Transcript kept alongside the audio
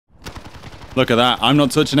Look at that. I'm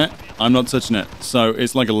not touching it. I'm not touching it. So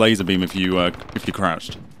it's like a laser beam if you're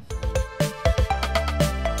crouched.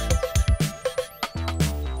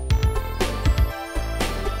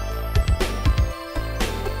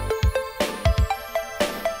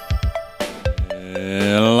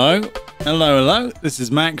 Hello. Hello, hello. This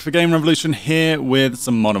is Mack for GameRevolution here with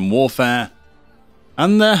some Modern Warfare.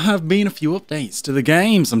 And there have been a few updates to the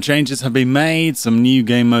game. Some changes have been made, some new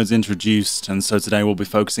game modes introduced, and so today we'll be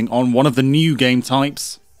focusing on one of the new game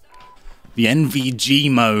types, the NVG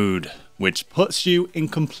mode, which puts you in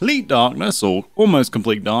complete darkness, or almost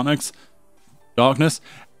complete darkness,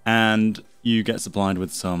 and you get supplied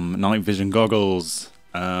with some night vision goggles.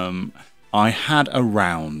 I had a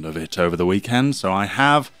round of it over the weekend, so I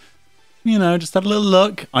have, you know, just had a little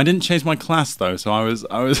look. I didn't change my class though, so I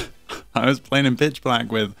was playing in pitch black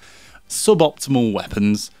with suboptimal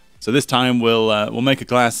weapons. So this time we'll make a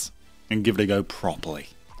class and give it a go properly.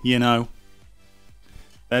 You know.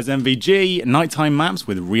 There's NVG, nighttime maps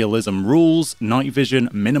with realism rules, night vision,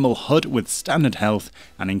 minimal HUD with standard health,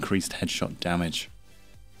 and increased headshot damage.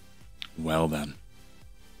 Well then.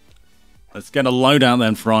 Let's get a loadout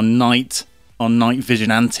then for our night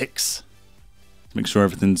vision antics. Make sure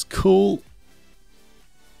everything's cool.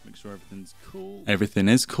 Make sure everything's cool. Everything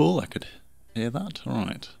is cool. I could hear that. All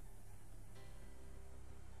right.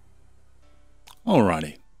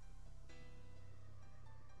 Alrighty.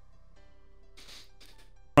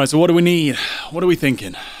 Right, so what do we need? What are we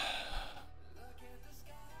thinking?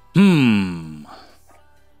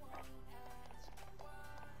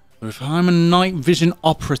 If I'm a night vision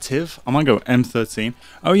operative, I might go M13.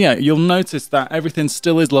 Oh yeah, you'll notice that everything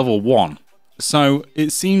still is level 1. So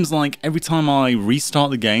it seems like every time I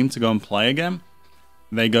restart the game to go and play again,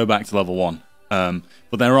 they go back to level 1.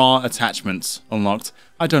 But there are attachments unlocked.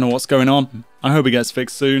 I don't know what's going on. I hope it gets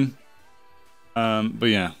fixed soon. But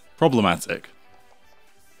yeah, problematic.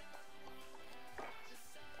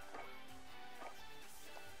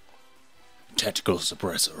 Tactical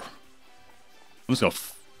suppressor. I'm just gonna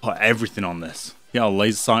put everything on this. Get our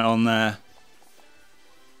laser sight on there.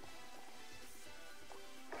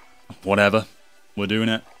 Whatever. We're doing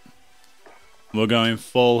it. We're going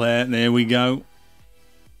full here. There we go.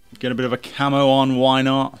 Get a bit of a camo on. Why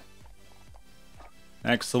not?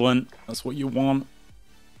 Excellent. That's what you want.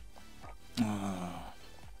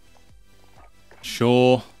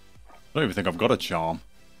 Sure. I don't even think I've got a charm.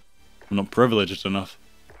 I'm not privileged enough.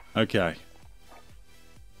 Okay.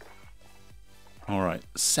 Alright.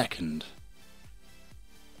 Second.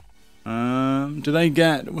 Do they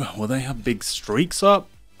get... Will they have big streaks up?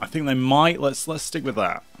 I think they might. Let's stick with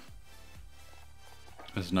that.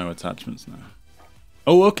 There's no attachments now.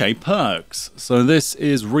 Oh, okay, perks. So this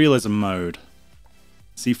is realism mode.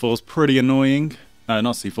 C4's pretty annoying.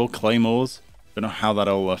 Not C4, claymores. Don't know how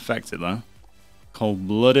that'll affect it though.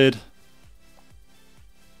 Cold-blooded.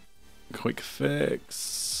 Quick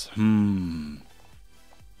fix.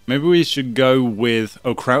 Maybe we should go with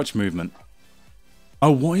crouch movement. Oh,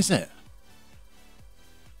 what is it?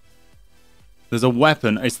 There's a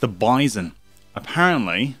weapon. It's the Bizon.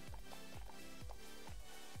 Apparently,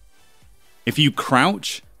 if you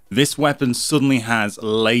crouch, this weapon suddenly has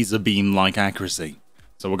laser beam-like accuracy.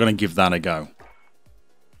 So we're going to give that a go.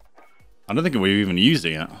 I don't think we've even used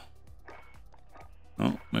it yet.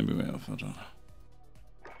 Oh, maybe we have. Hold on.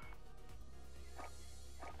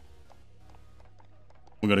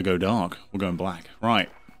 We're going to go dark. We're going black. Right.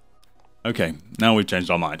 Okay, now we've changed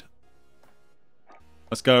our mind.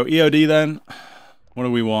 Let's go EOD then. What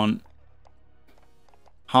do we want?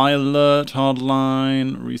 High alert,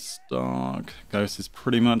 hardline, restock. Ghost is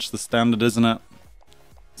pretty much the standard, isn't it?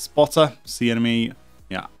 Spotter, see enemy.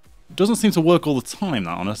 Yeah. Doesn't seem to work all the time,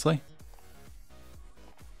 that, honestly.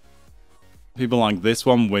 People like this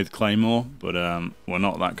one with Claymore, but we're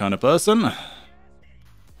not that kind of person.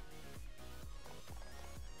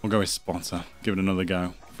 We'll go with Spotter. Give it another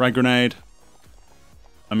go. Frag grenade.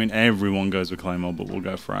 I mean, everyone goes with Claymore, but we'll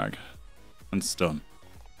go frag. And stun.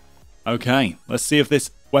 Okay, let's see if this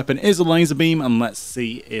weapon is a laser beam, and let's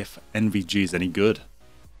see if NVG is any good.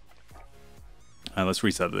 Let's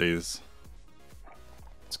reset these.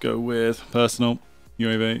 Let's go with personal,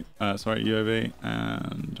 UAV, UAV,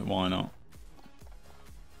 and why not?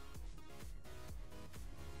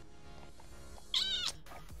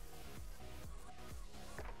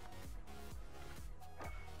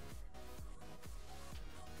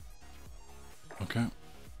 Okay.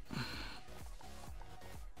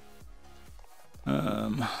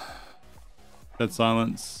 Dead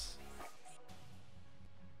silence.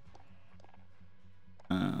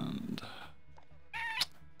 And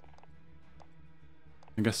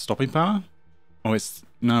I guess stopping power? Oh, it's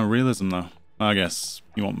no realism though. I guess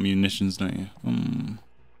you want munitions, don't you?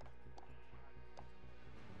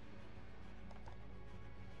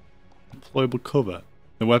 Deployable cover.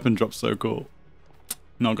 The weapon drop's so cool.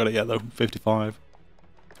 Not got it yet though. 55.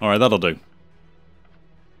 Alright, that'll do.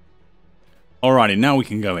 Alrighty, now we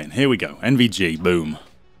can go in. Here we go. NVG. Boom.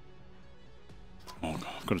 Oh god,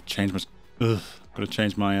 I've got to change my... Ugh. Got to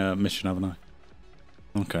change my mission, haven't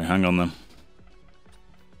I? Okay, hang on then.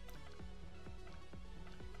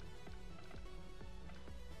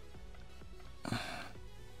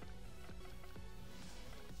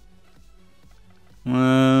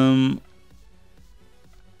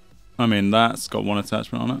 I mean, that's got one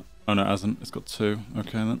attachment on it. Oh no, it hasn't. It's got two.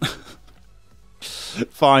 Okay then.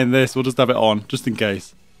 Fine, this. We'll just have it on, just in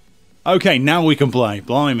case. Okay, now we can play.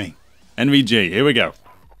 Blimey. NVG, here we go.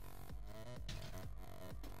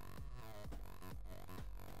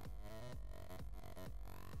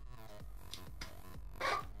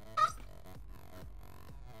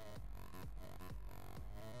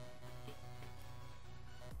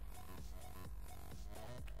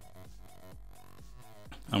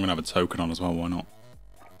 I'm gonna have a token on as well, why not?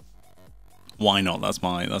 Why not? That's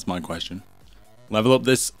my question. Level up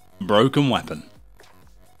this broken weapon.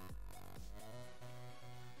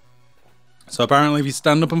 So apparently if you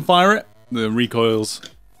stand up and fire it, the recoil's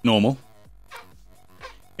normal.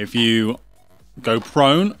 If you go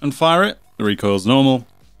prone and fire it, the recoil's normal.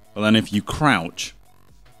 But then if you crouch,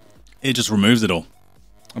 it just removes it all.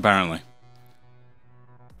 Apparently.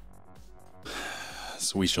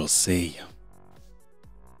 So we shall see.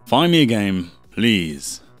 Find me a game,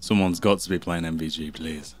 please. Someone's got to be playing MVG,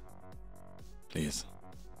 please. Please.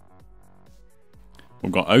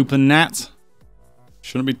 We've got open nat.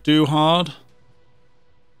 Shouldn't be too hard.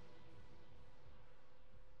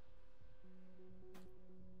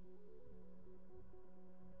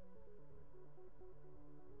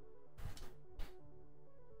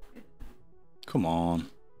 Come on.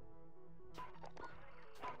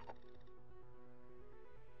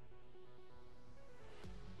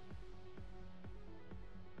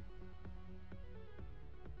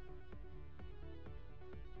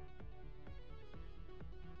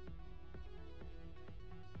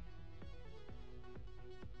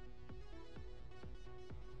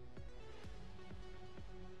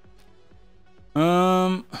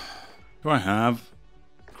 Do I have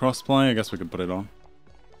crossplay? I guess we could put it on.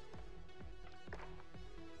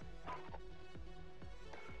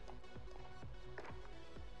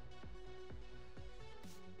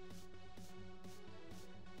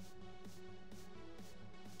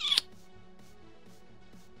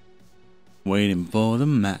 Waiting for the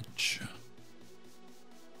match.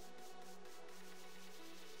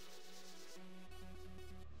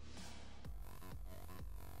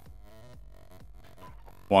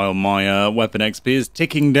 While my weapon XP is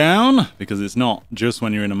ticking down, because it's not just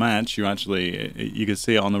when you're in a match, you actually, you can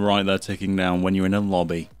see it on the right there ticking down when you're in a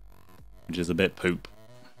lobby, which is a bit poop.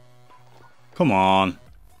 Come on.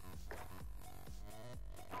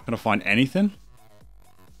 Gonna find anything?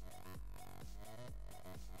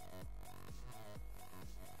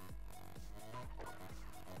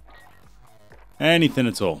 Anything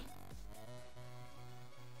at all.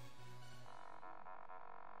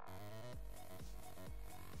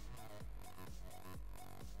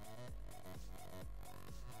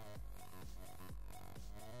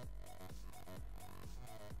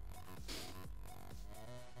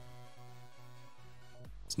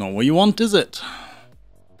 It's not what you want, is it?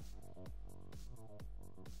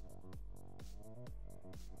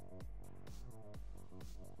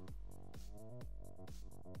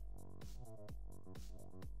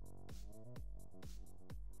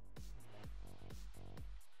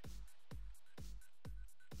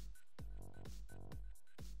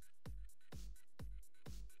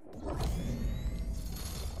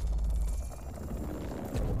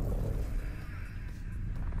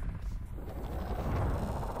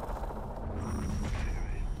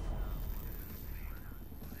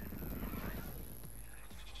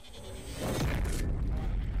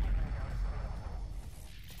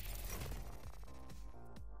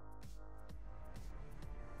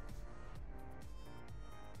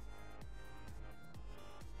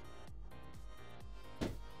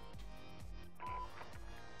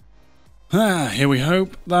 Here we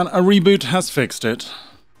hope that a reboot has fixed it.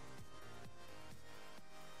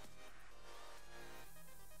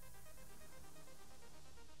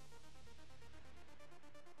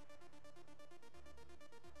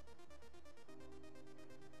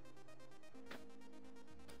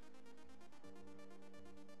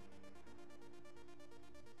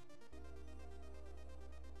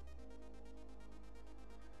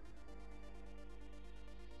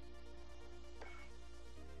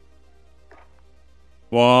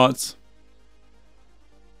 What?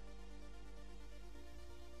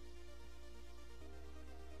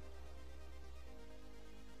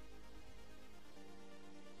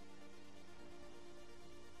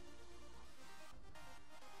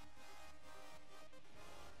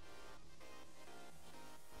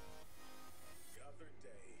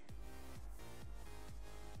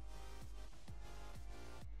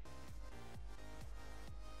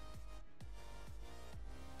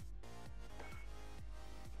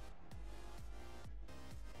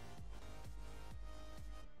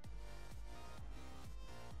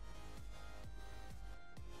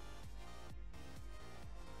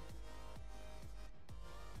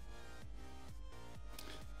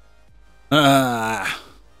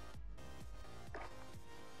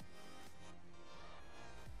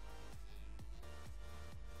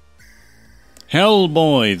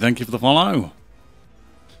 Hellboy, thank you for the follow.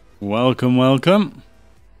 Welcome, welcome.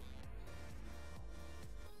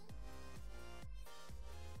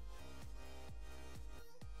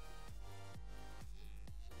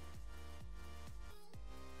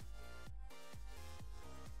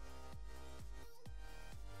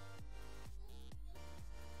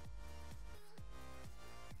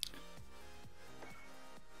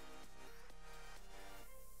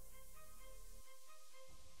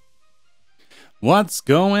 What's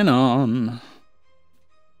going on?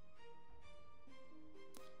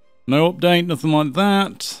 No update, nothing like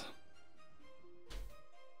that.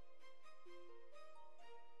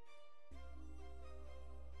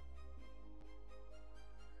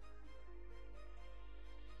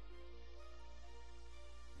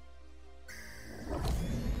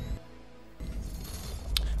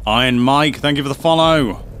 Iron Mike, thank you for the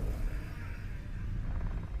follow.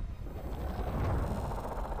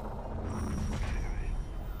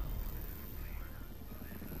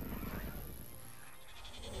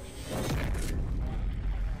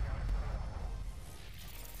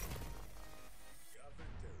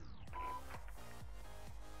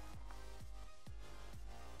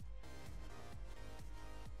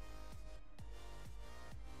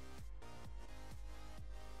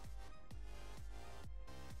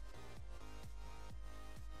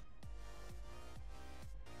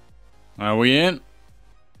 Are we in?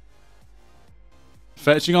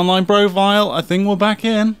 Fetching online profile. I think we're back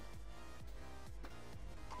in.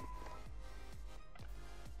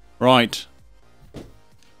 Right.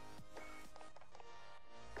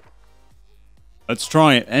 Let's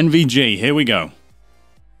try it. NVG. Here we go.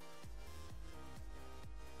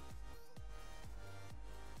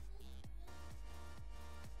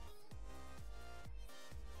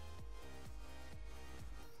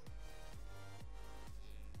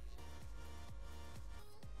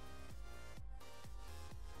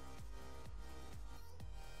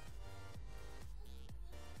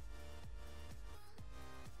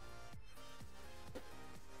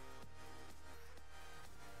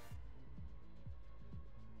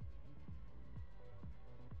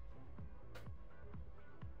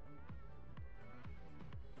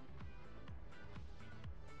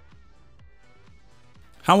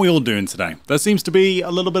 How are we all doing today? There seems to be a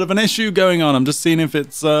little bit of an issue going on. I'm just seeing if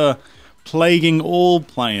it's plaguing all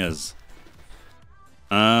players.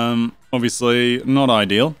 Obviously not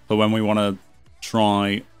ideal for when we want to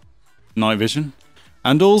try night vision.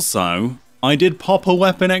 And also, I did pop a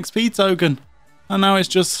weapon XP token. And now it's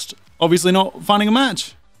just obviously not finding a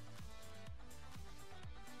match.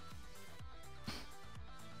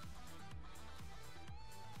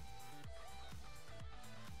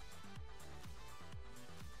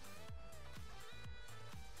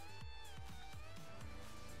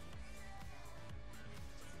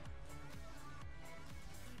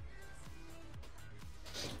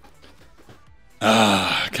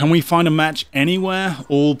 Can we find a match anywhere?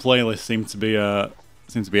 All playlists seem to be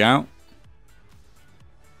out.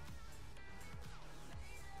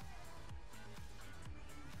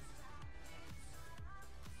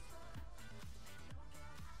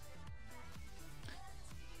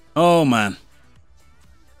 Oh man.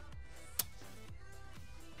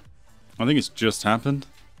 I think it's just happened.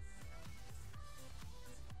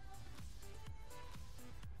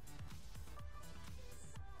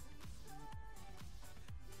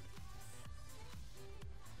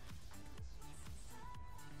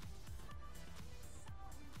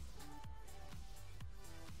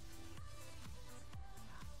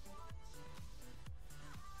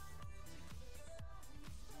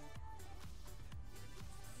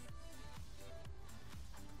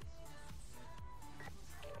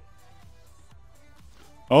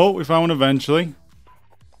 Oh, we found one eventually.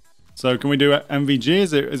 So can we do MVG?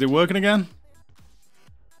 Is it working again?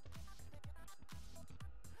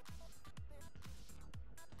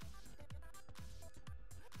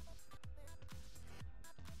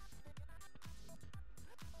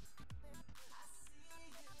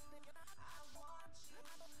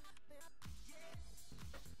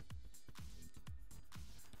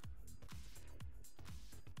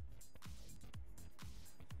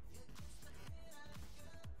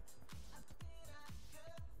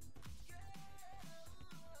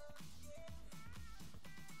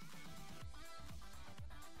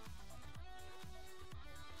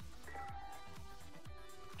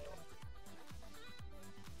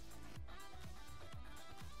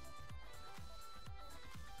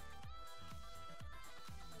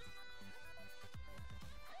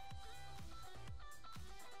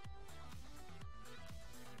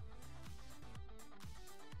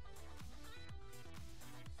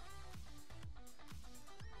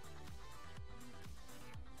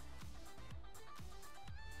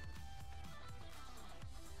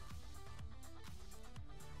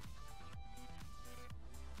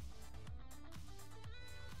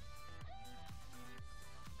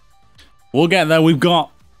 We'll get there. We've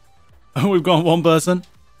got one person.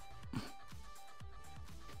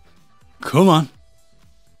 Come on.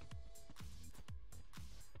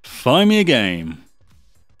 Find me a game.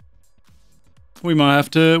 We might have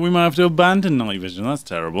to abandon night vision. That's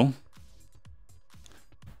terrible.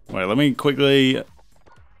 Wait, let me quickly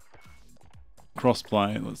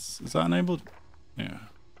crossplay. Is that enabled? Yeah.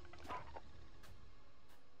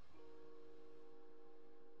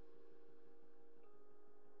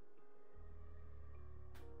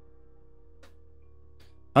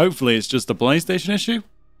 Hopefully it's just a PlayStation issue.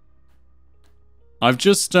 I've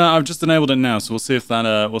just enabled it now, so we'll see if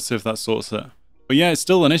that sorts it. But yeah, it's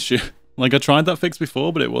still an issue. Like I tried that fix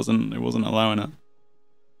before, but it wasn't allowing it.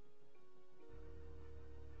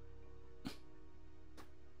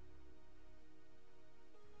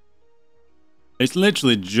 It's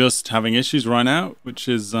literally just having issues right now, which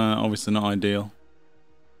is obviously not ideal.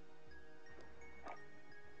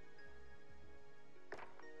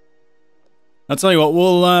 I'll tell you what,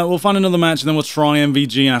 we'll find another match and then we'll try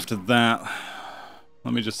MVG after that.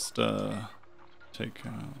 Let me just take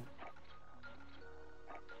out...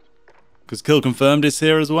 Because Kill Confirmed is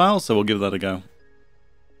here as well, so we'll give that a go.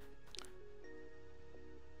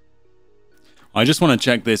 I just want to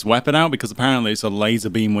check this weapon out because apparently it's a laser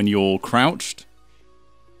beam when you're crouched.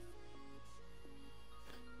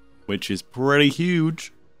 Which is pretty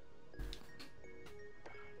huge.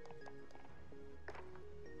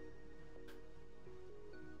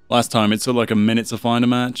 Last time it took like a minute to find a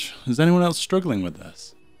match. Is anyone else struggling with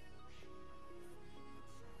this?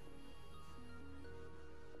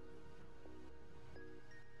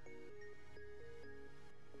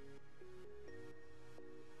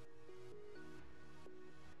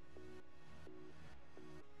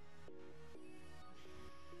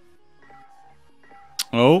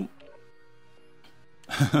 Oh.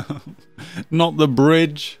 Not the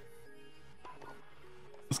bridge.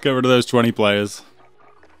 Let's get rid of those 20 players.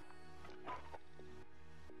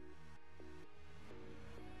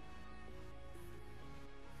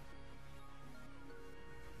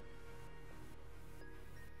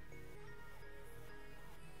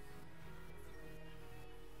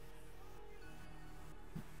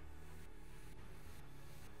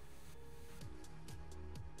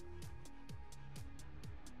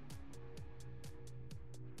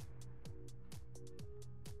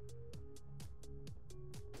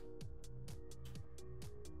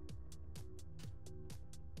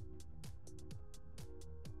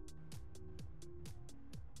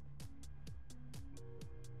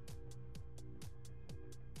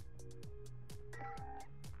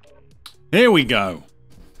 Here we go.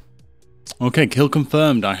 Okay, kill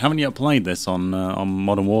confirmed. I haven't yet played this on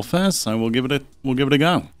Modern Warfare, so we'll give it a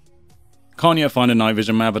go. Can't yet find a night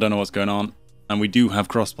vision map. I don't know what's going on, and we do have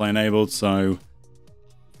crossplay enabled, so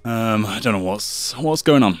I don't know what's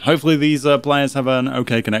going on. Hopefully these players have an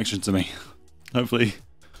okay connection to me. Hopefully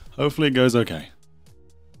it goes okay.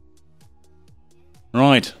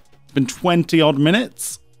 Right, it's been 20 odd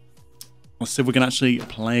minutes. Let's see if we can actually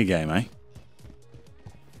play a game, eh?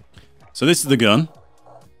 So this is the gun.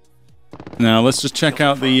 Now let's just check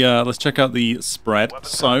out the spread.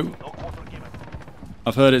 So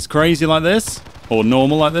I've heard it's crazy like this, or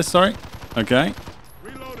normal like this. Sorry. Okay.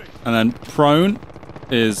 And then prone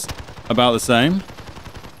is about the same.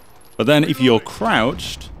 But then if you're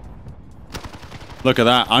crouched, look at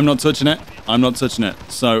that. I'm not touching it. I'm not touching it.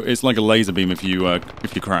 So it's like a laser beam if you're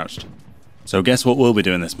crouched. So guess what we'll be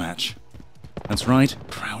doing this match? That's right,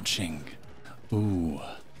 crouching. Ooh.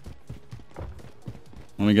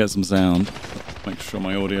 Let me get some sound. Make sure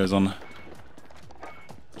my audio's on.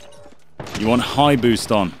 You want high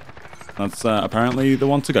boost on. That's apparently the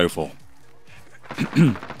one to go for.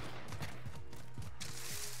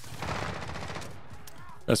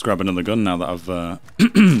 Let's grab another gun now that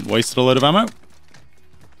I've wasted a load of ammo.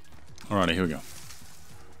 Alrighty, here we go.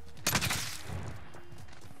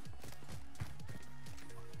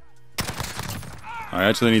 I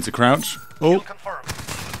actually need to crouch. Oh.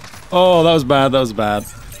 Oh, that was bad, that was bad.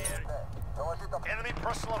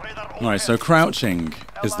 Alright, so crouching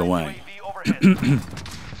is the way.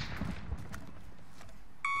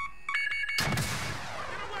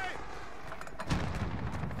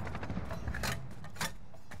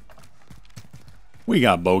 We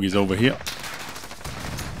got bogeys over here.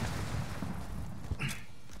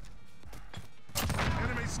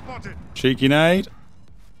 Cheeky nade.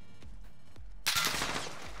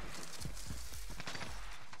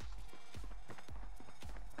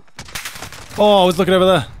 Oh, I was looking over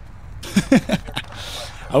there.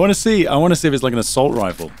 I want to see if it's like an assault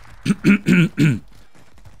rifle.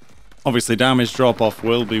 Obviously, damage drop-off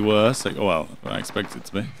will be worse. Like, well, I expect it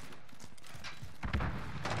to be.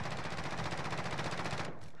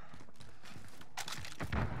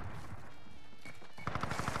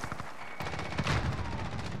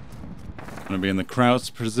 Gonna be in the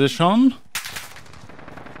crouched position.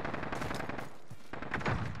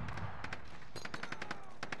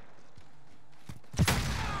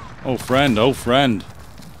 Oh friend, oh friend.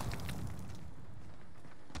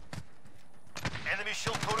 Enemy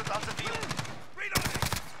shield turret on the field.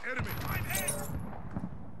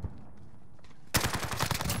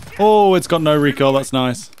 Oh, it's got no recoil, that's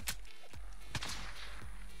nice.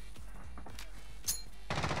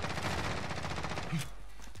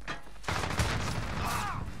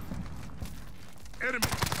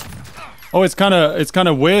 Oh, it's kind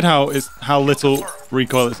of weird how little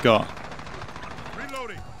recoil it's got.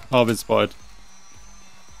 Oh, I've been spotted.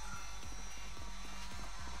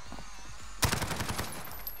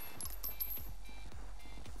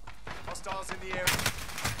 Hostiles in the air.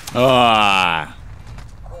 Ah.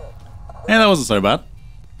 Yeah, that wasn't so bad.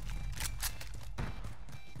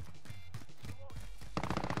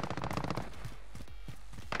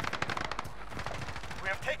 We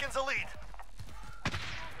have taken the lead.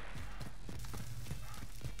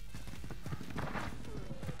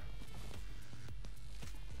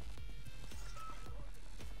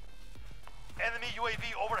 Enemy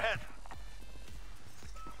UAV overhead.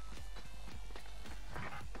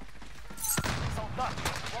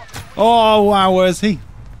 Oh wow, where's he?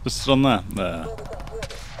 Just on there. There.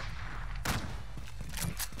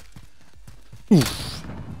 Oof.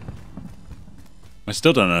 I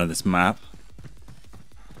still don't know this map.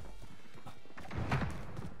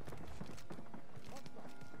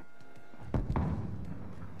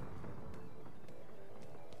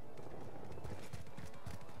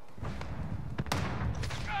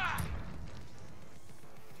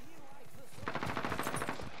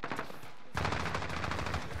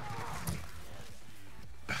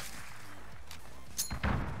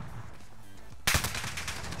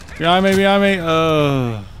 Behind me, behind me.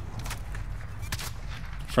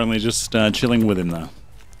 Friendly just chilling with him there.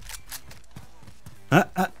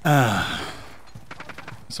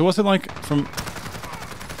 So what's it like from...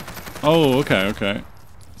 Oh, okay, okay.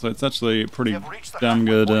 So it's actually pretty damn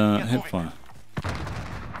good hipfire.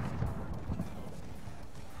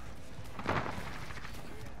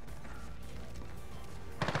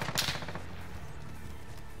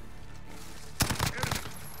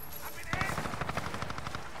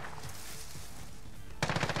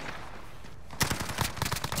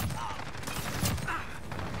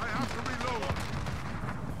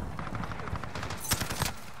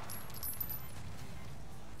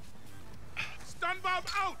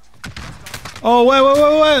 Oh,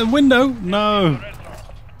 wait, window! No!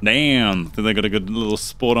 Damn, I think they got a good little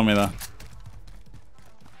sport on me there.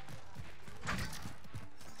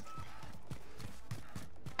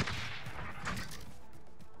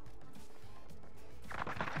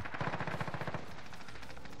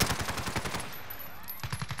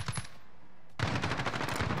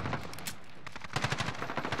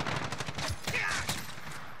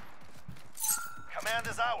 Command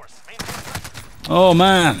is ours. Oh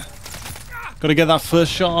man! Gotta get that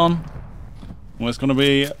first shot on. Well, it's gonna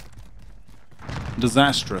be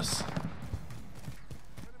disastrous.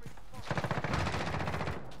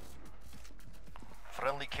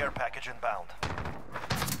 Friendly care package inbound.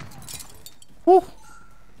 Woo!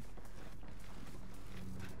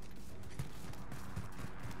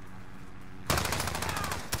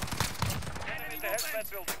 Enemy in the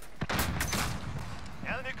hazmat building.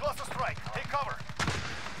 Enemy cluster strike. Take cover.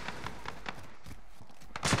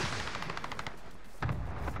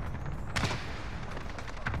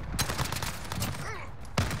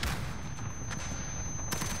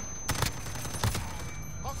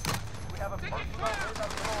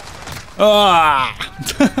 Ah!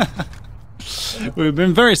 We've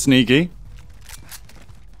been very sneaky.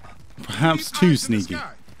 Perhaps too sneaky.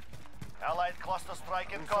 Allied cluster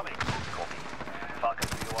strike incoming.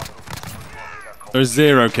 There's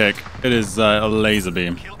zero kick. It is a laser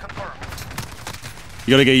beam. Kill confirmed.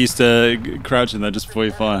 You gotta get used to crouching there just before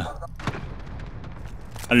you fire.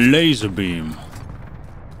 A laser beam.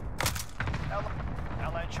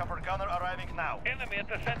 Allied chopper gunner arriving now. Enemy at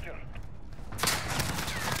the center.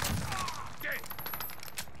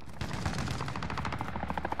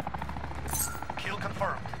 Kill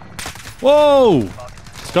confirmed. Whoa!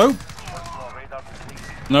 Scope?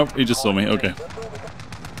 Nope, he just saw me. Okay.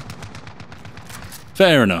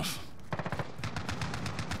 Fair enough.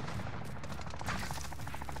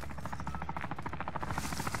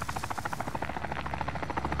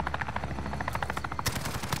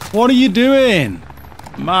 What are you doing?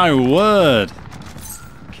 My word.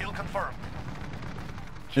 Kill confirmed.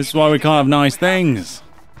 This is why we can't have nice things.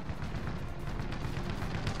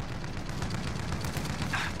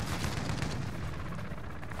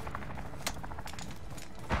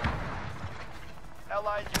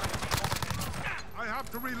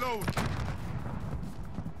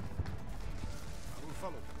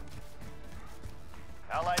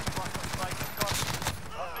 Allied cluster strike is coming.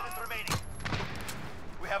 1 minute remaining.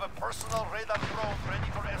 We have a personal radar drone ready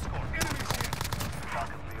for escort. Enemies here.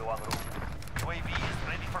 Falcon 3 en route. UAV is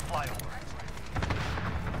ready for flyover.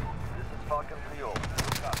 This is Falcon 3.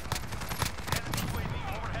 Enemy UAV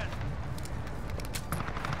overhead.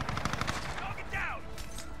 Target down.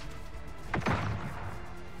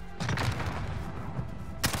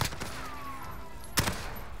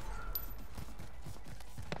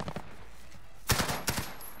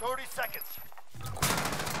 Seconds.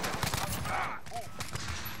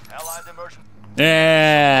 Allied immersion.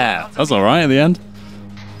 Yeah, that's all right at the end.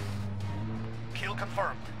 Kill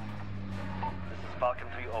confirmed. This is Falcon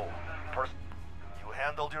 3-0. You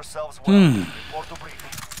handled yourselves well. Report to brief.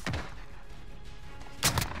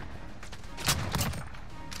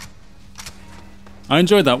 I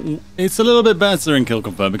enjoyed that. It's a little bit better in kill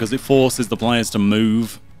confirm because it forces the players to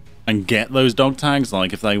move and get those dog tags,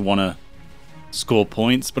 like if they want to score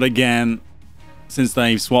points. But again, since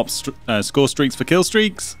they've swapped score streaks for kill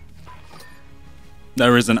streaks,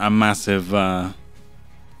 there isn't a massive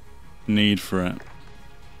need for it.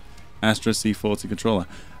 Astra C40 controller.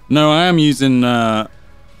 No, I am using one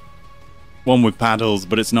with paddles,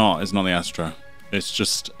 but it's not the Astra. It's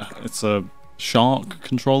just it's a Shark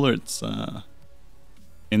controller. It's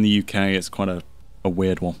in the UK it's quite a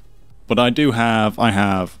weird one. But I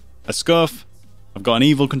have a Scuff. I've got an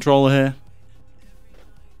evil controller here.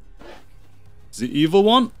 It's the evil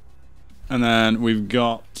one. And then we've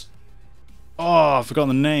got... Oh, I've forgotten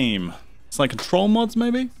the name. It's like control mods,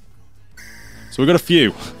 maybe? So we've got a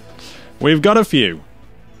few. We've got a few.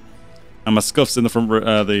 And my Scuff's in the front,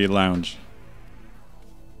 the lounge.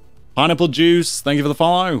 Pineapple Juice, thank you for the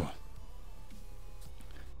follow.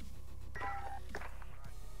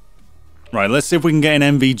 Right, let's see if we can get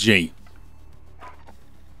an MVG.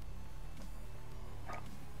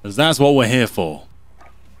 Because that's what we're here for.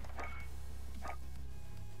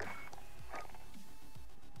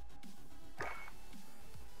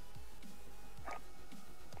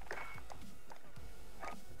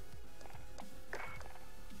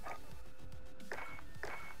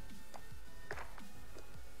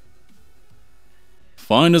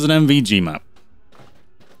 Find us an MVG map.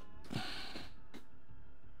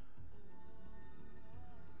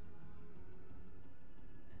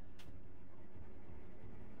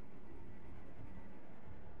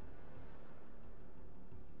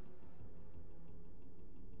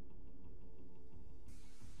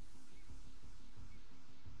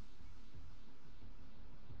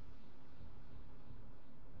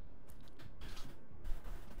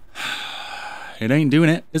 It ain't doing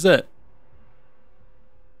it, is it?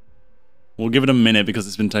 We'll give it a minute because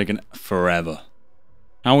it's been taking forever.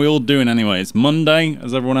 How are we all doing anyway? It's Monday.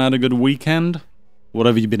 Has everyone had a good weekend? What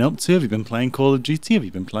have you been up to? Have you been playing Call of Duty? Have you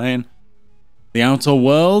been playing The Outer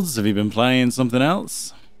Worlds? Have you been playing something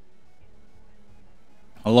else?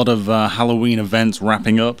 A lot of Halloween events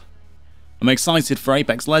wrapping up. I'm excited for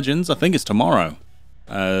Apex Legends. I think it's tomorrow.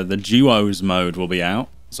 The Duos mode will be out.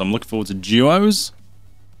 So I'm looking forward to Duos.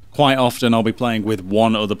 Quite often I'll be playing with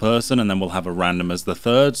one other person and then we'll have a random as the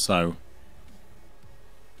third, so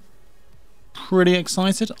pretty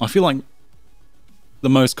excited. I feel like the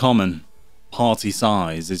most common party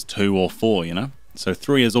size is 2 or 4, you know? So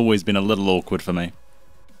 3 has always been a little awkward for me.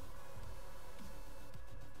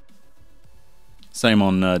 Same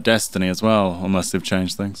on Destiny as well, unless they've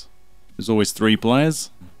changed things. There's always 3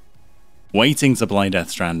 players. Waiting to play Death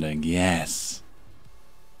Stranding, yes.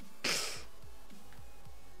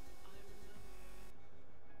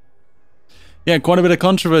 Yeah, quite a bit of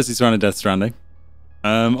controversy surrounding Death Stranding.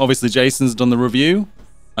 Obviously, Jason's done the review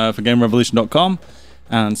for GameRevolution.com.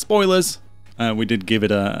 And spoilers, we did give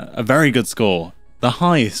it a very good score. The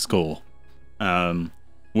highest score.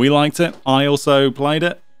 We liked it. I also played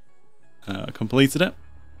it. Completed it.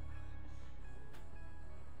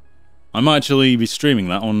 I might actually be streaming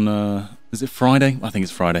that on... is it Friday? I think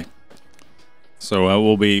it's Friday. So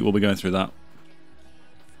we'll be going through that.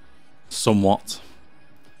 Somewhat.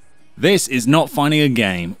 This is not finding a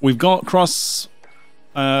game. We've got cross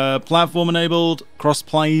platform enabled, cross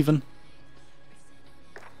play even.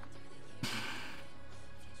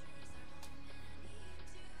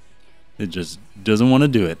 It just doesn't want to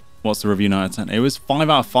do it. What's the review 9 out of 10? It was 5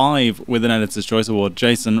 out of 5 with an Editor's Choice Award.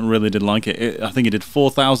 Jason really did like it. I think he did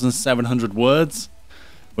 4,700 words,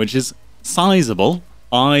 which is sizable.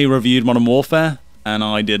 I reviewed Modern Warfare and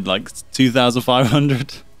I did like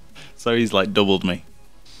 2,500. So he's like doubled me.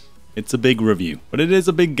 It's a big review, but it is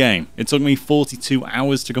a big game. It took me 42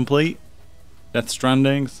 hours to complete Death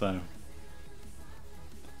Stranding, so...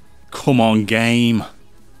 Come on, game.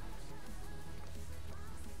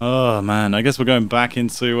 Oh man, I guess we're going back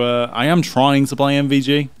into. I am trying to play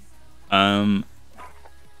MVG. I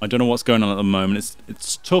don't know what's going on at the moment.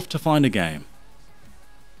 It's tough to find a game.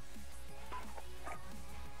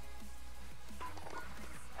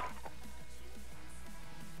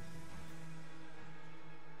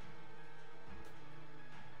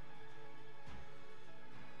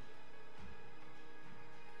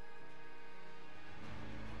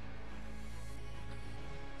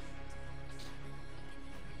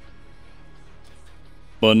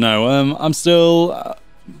 But no, I'm still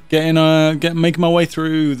making my way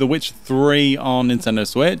through The Witcher 3 on Nintendo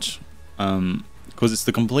Switch, because it's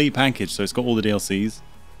the complete package, so it's got all the DLCs.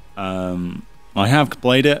 I have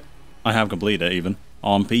played it, I have completed it even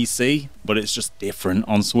on PC, but it's just different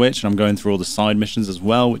on Switch, and I'm going through all the side missions as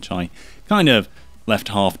well, which I kind of left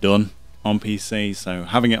half done on PC. So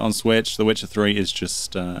having it on Switch, The Witcher 3 is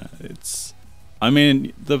just I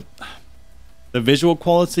mean, the visual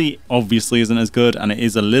quality obviously isn't as good, and it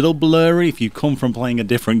is a little blurry if you come from playing a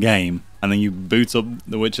different game and then you boot up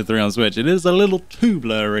The Witcher 3 on Switch. It is a little too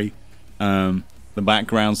blurry, the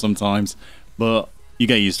background sometimes, but you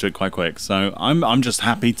get used to it quite quick. So I'm just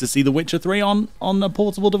happy to see The Witcher 3 on a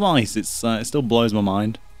portable device. It still blows my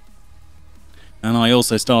mind. And I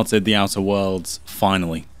also started The Outer Worlds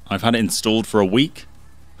finally. I've had it installed for a week,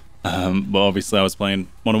 but obviously I was playing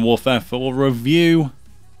Modern Warfare for review.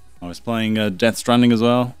 I was playing Death Stranding as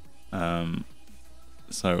well,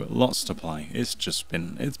 so lots to play. It's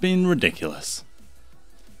been ridiculous.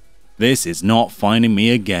 This is not finding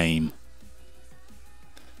me a game.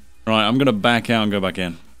 Right, I'm gonna back out and go back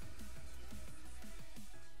in.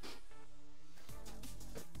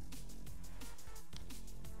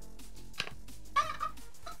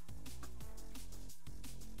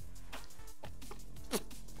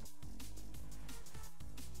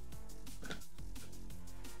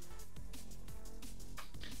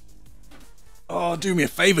 Oh, do me a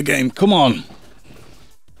favor, game. Come on.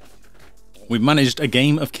 We've managed a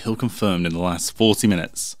game of kill confirmed in the last 40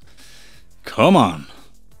 minutes. Come on.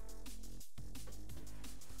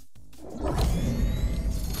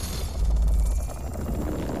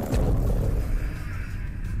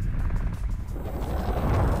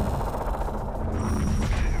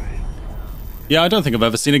 Yeah, I don't think I've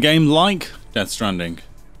ever seen a game like Death Stranding.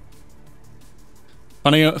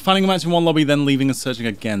 Finding a match in one lobby, then leaving and searching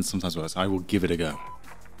again sometimes works. I will give it a go.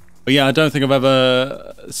 But yeah, I don't think I've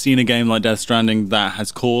ever seen a game like Death Stranding that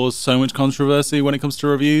has caused so much controversy when it comes to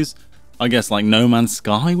reviews. I guess like No Man's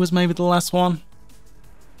Sky was maybe the last one.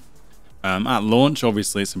 At launch,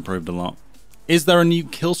 obviously it's improved a lot. Is there a new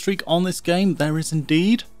kill streak on this game? There is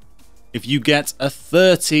indeed. If you get a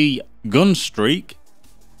 30 gun streak,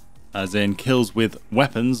 as in kills with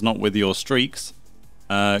weapons, not with your streaks,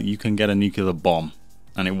 you can get a nuclear bomb.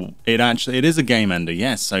 And it is a game ender,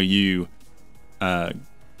 yes. So you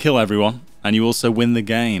kill everyone, and you also win the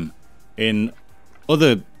game. In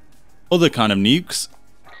other kind of nukes,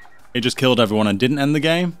 it just killed everyone and didn't end the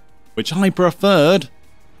game, which I preferred.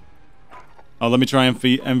 Oh, let me try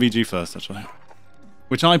MVG first, actually.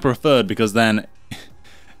 Which I preferred because then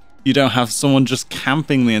you don't have someone just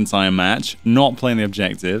camping the entire match, not playing the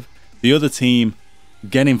objective, the other team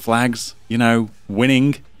getting flags, you know,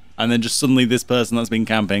 winning, and then just suddenly this person that's been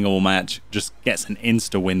camping all match just gets an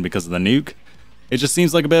insta-win because of the nuke. It just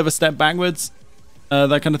seems like a bit of a step backwards,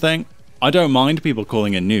 that kind of thing. I don't mind people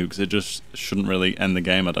calling it nukes, it just shouldn't really end the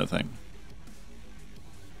game, I don't think.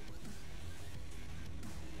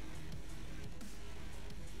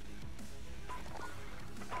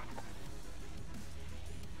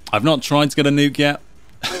 I've not tried to get a nuke yet.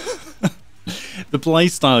 The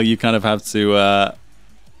playstyle you kind of have to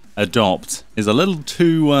adopt is a little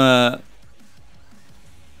too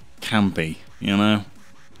campy, you know.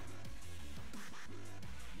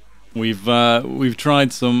 We've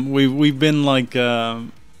tried some. We've been like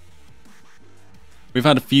we've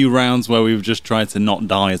had a few rounds where we've just tried to not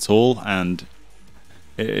die at all, and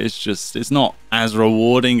it's not as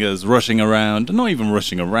rewarding as rushing around. Not even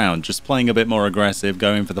rushing around, just playing a bit more aggressive,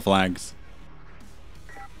 going for the flags.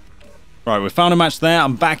 Right, we found a match there.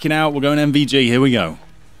 I'm backing out. We're going MVG. Here we go.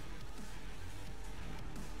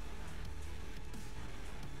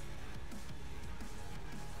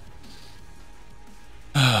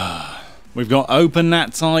 We've got open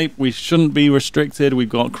NAT type. We shouldn't be restricted. We've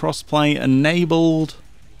got crossplay enabled.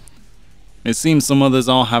 It seems some others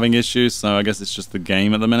are having issues, so I guess it's just the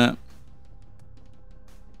game at the minute.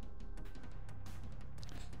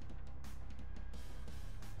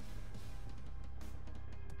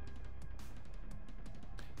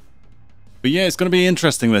 But yeah, it's going to be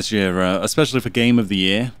interesting this year, especially for Game of the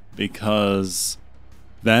Year, because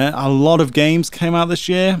there. A lot of games came out this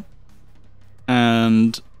year,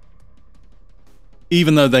 and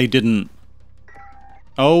even though they didn't...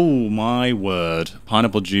 Oh my word.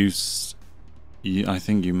 Pineapple juice. I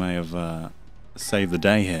think you may have saved the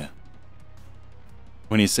day here.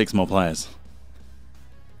 We need 6 more players.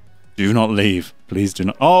 Do not leave. Please do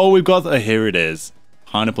not. Oh, we've got... Here it is.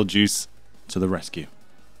 Pineapple juice to the rescue.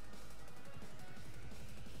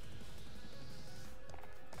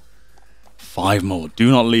 Five more.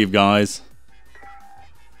 Do not leave, guys.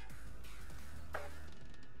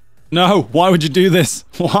 No, why would you do this?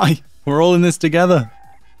 Why? We're all in this together.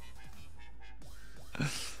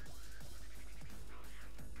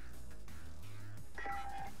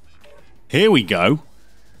 Here we go.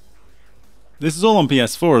 This is all on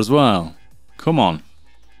PS4 as well. Come on.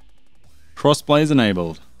 Crossplay is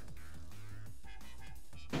enabled.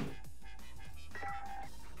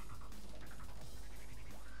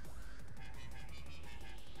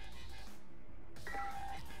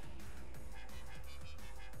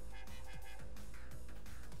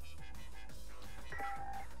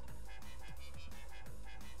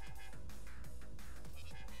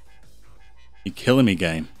 You're killing me,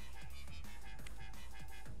 game.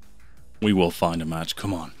 We will find a match.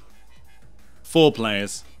 Come on. 4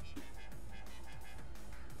 players.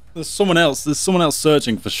 There's someone else. There's someone else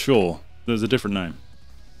searching for sure. There's a different name.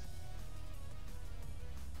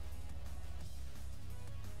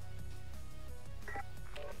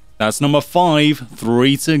 That's number 5.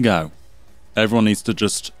 3 to go. Everyone needs to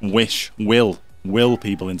just will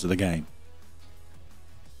people into the game.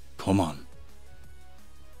 Come on.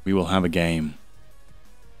 We will have a game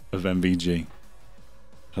of MVG.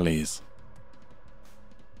 Please.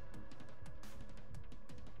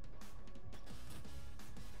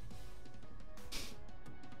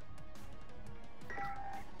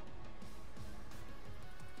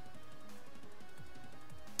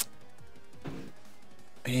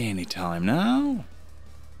 Anytime now.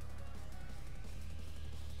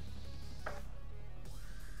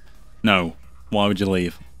 No. Why would you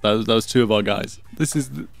leave? Those 2 of our guys. This is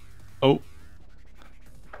the... Oh.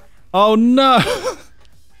 Oh no!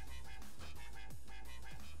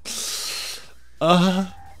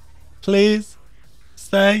 Please.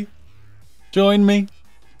 Stay. Join me.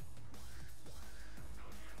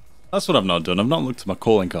 That's what I've not done. I've not looked at my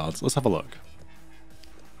calling cards. Let's have a look.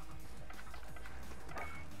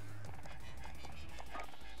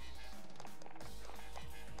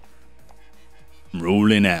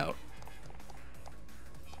 Rolling out.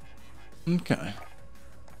 Okay.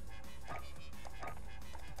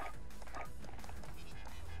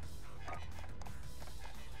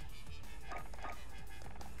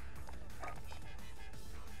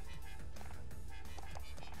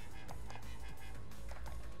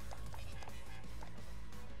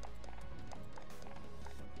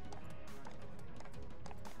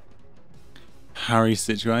 Harry's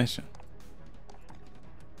situation.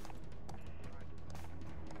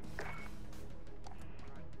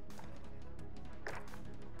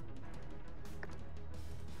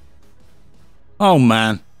 Oh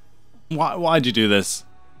man, why'd you do this?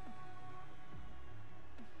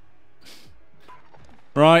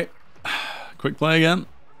 Right, quick play again.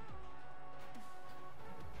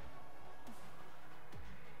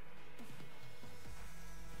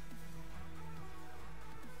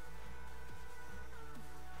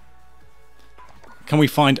 Can we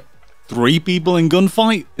find 3 people in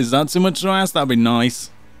gunfight? Is that too much to ask? That'd be nice.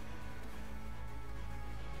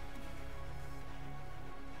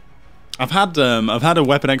 I've had a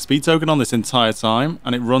weapon XP token on this entire time,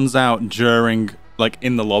 and it runs out during, like,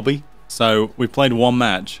 in the lobby. So we've played 1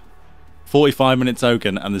 match, 45-minute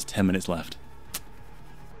token, and there's 10 minutes left.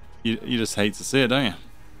 You just hate to see it, don't you?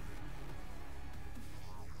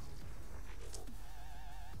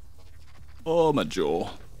 Oh, my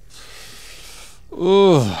jaw.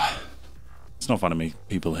 Ugh. It's not finding me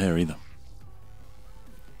people here either.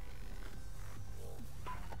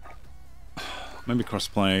 Maybe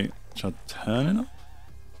crossplay. Shall I turn it off?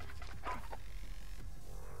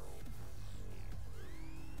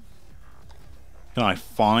 Can I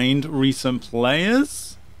find recent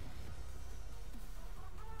players?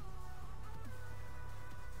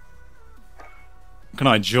 Can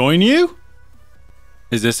I join you?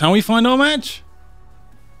 Is this how we find our match?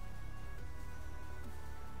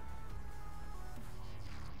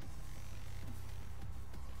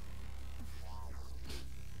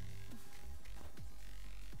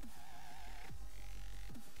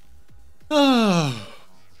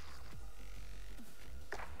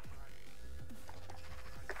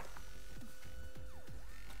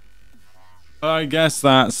 I guess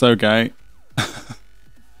that's okay.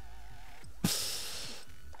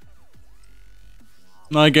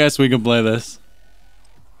 I guess we can play this.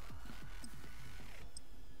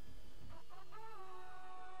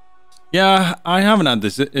 Yeah, I haven't had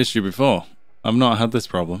this issue before. I've not had this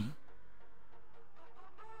problem.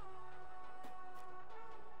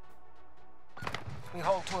 We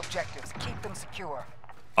hold 2 objectives. Keep them secure.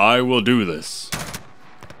 I will do this.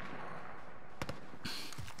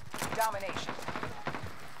 Domination.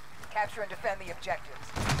 Capture and defend the objectives.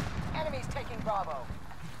 Enemies taking Bravo.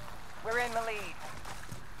 We're in the lead.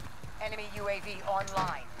 Enemy UAV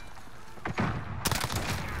online.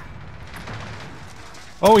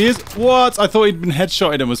 Oh, he is. What? I thought he'd been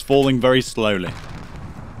headshotted and was falling very slowly.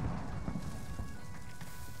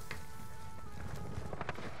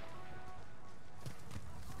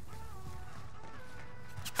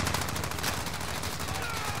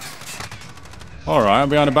 Alright, I'm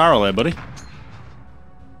behind a barrel here, buddy.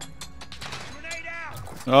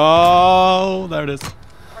 Oh, there it is.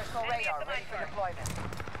 Personal radar ready for deployment.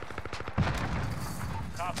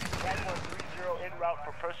 Copy. Jaguar 3-0 en route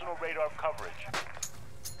for personal radar coverage.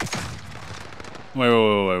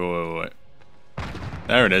 Wait.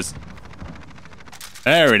 There it is.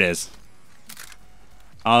 There it is.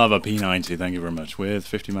 I'll have a P90, thank you very much, with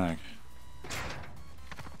 50 mag.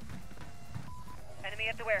 Enemy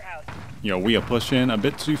at the warehouse. Yo, we are pushing a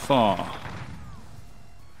bit too far.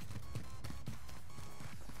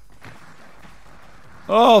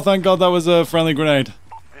 Oh, thank God that was a friendly grenade.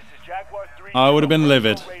 This is Jaguar 3. I would have been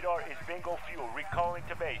livid. Personal radar is bingo fuel. Recalling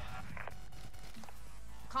to base.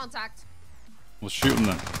 Contact. We'll shoot him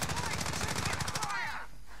then.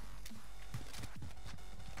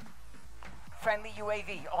 Friendly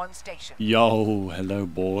UAV on station. Yo, hello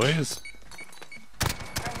boys.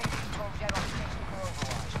 Friendly control jet on station for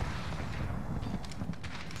overwatch.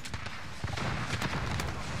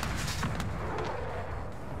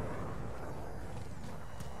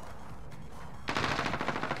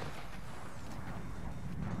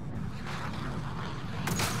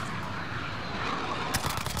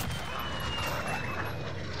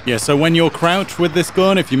 Yeah, so when you're crouched with this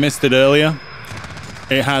gun, if you missed it earlier,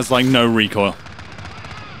 it has like no recoil.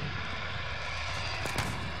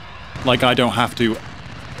 Like I don't have to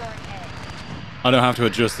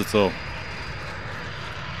adjust at all. We're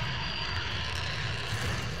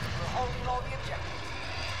holding all the objectives.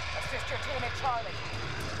 Assist your team at Charlie.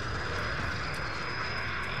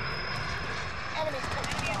 Enemies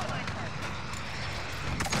taking Bravo.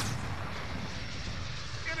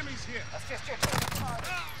 Enemies here. Assist your team at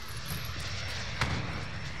Charlie.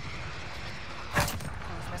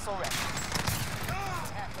 Cruise missile ready.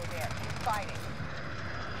 It's halfway there. Keep fighting.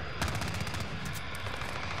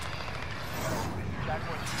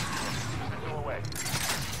 Jaguar 3 go away.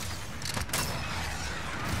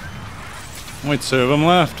 Only 2 of them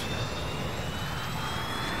left.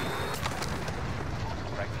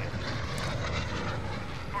 Correct hit.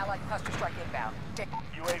 Allied cluster strike inbound. Dick.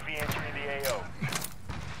 UAV entering the AO.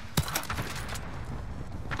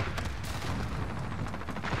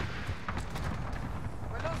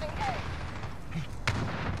 We're losing A.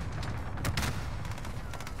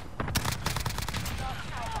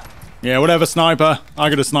 Yeah, whatever, sniper. I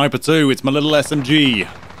got a sniper too. It's my little SMG.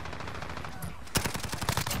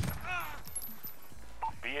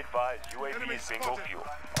 Be advised, UAV is bingo fuel.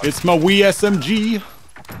 It's my wee SMG.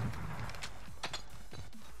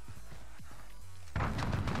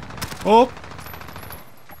 Oh.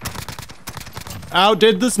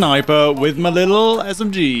 Outdid the sniper with my little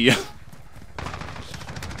SMG. We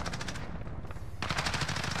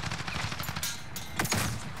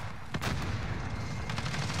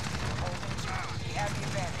have the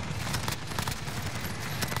advantage.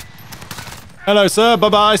 Hello, sir.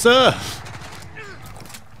 Bye-bye, sir.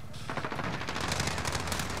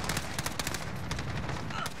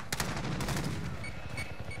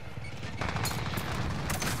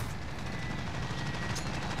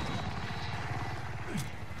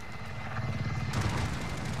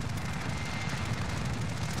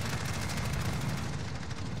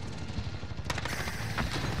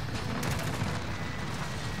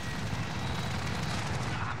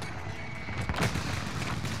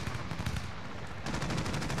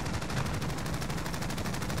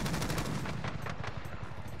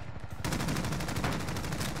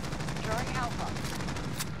 Securing Alpha.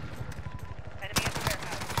 Enemy at the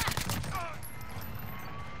warehouse.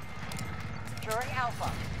 Securing Alpha.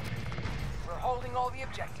 We're holding all the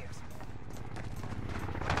objectives.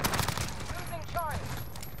 Losing Charlie.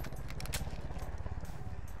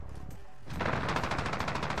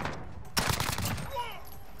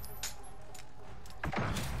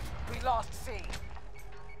 We lost C.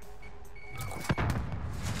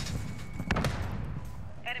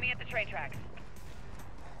 Enemy at the train tracks.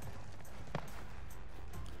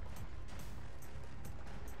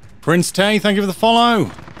 Prince Tay, thank you for the follow.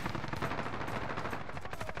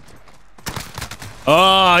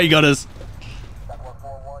 Oh, he got us.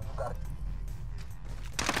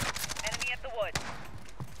 Enemy at the woods.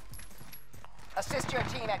 Assist your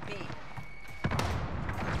team at B.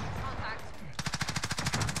 Contact.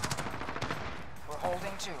 We're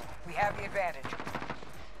holding 2. We have the advantage.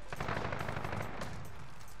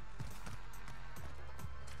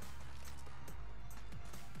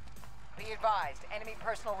 Be advised, enemy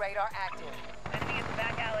personal radar active. Enemy in the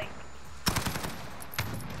back alley.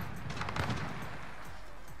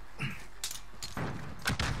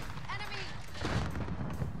 Enemy!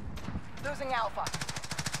 Losing Alpha.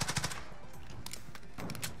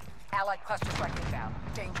 Allied cluster strike inbound.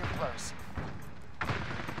 Danger close.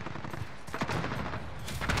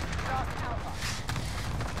 Lost Alpha.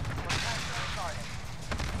 We're capturing target.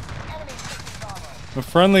 Enemy taking Bravo. The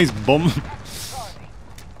friendly's bum. Capture Charlie.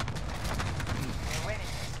 We're winning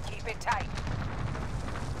this. Keep it tight.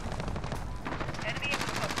 Enemy in the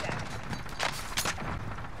smokestack.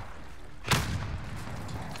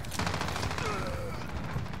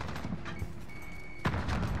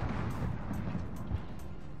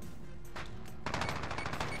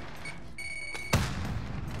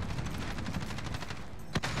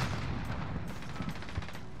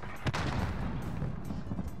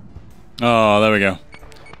 Oh, there we go.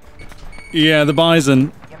 Yeah, the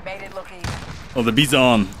Bizon. You made it look easy. Or the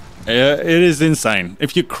Bizon. It is insane.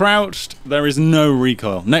 If you're crouched, there is no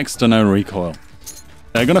recoil. Next to no recoil.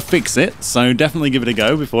 They're going to fix it, so definitely give it a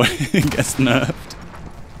go before it gets nerfed.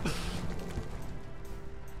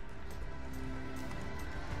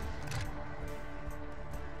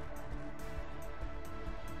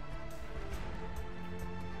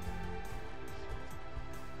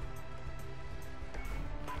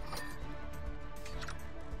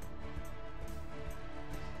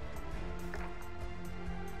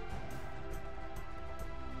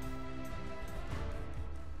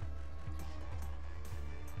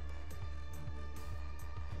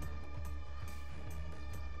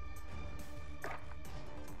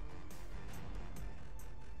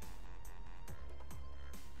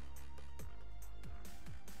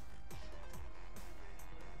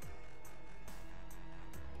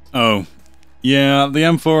 Oh, yeah, the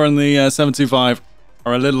M4 and the 725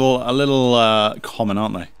 are a little common,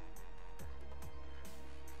 aren't they?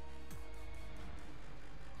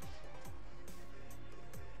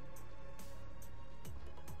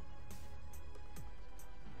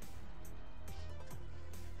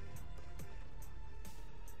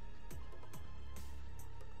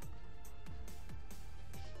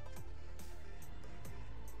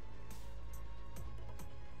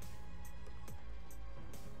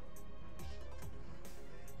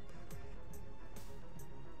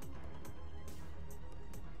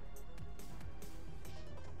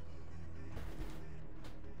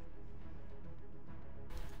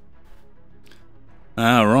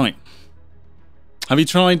 Ah, right. Have you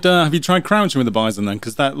tried crouching with the Bizon then?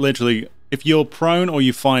 Because that literally, if you're prone or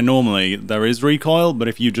you fire normally, there is recoil, but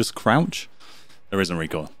if you just crouch, there isn't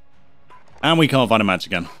recoil. And we can't find a match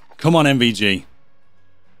again. Come on, MVG.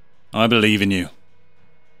 I believe in you.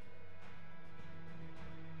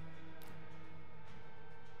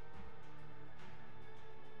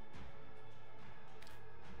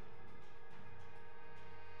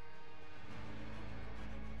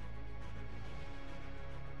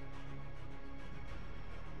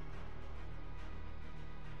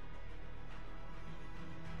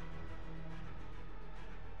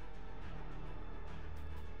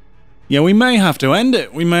 Yeah, we may have to end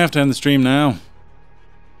it. We may have to end the stream now.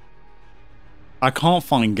 I can't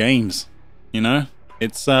find games, you know?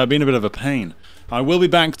 It's been a bit of a pain. I will be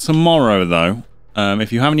back tomorrow, though.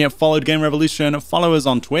 If you haven't yet followed GameRevolution, follow us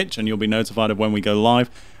on Twitch, and you'll be notified of when we go live.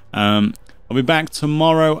 I'll be back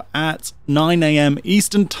tomorrow at 9 AM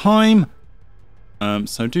Eastern Time.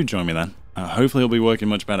 So do join me then. Hopefully it'll be working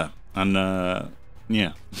much better. And,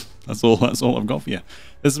 yeah, that's all I've got for you.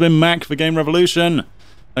 This has been Mack for GameRevolution.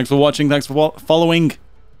 Thanks for watching, thanks for following.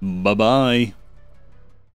 Bye-bye.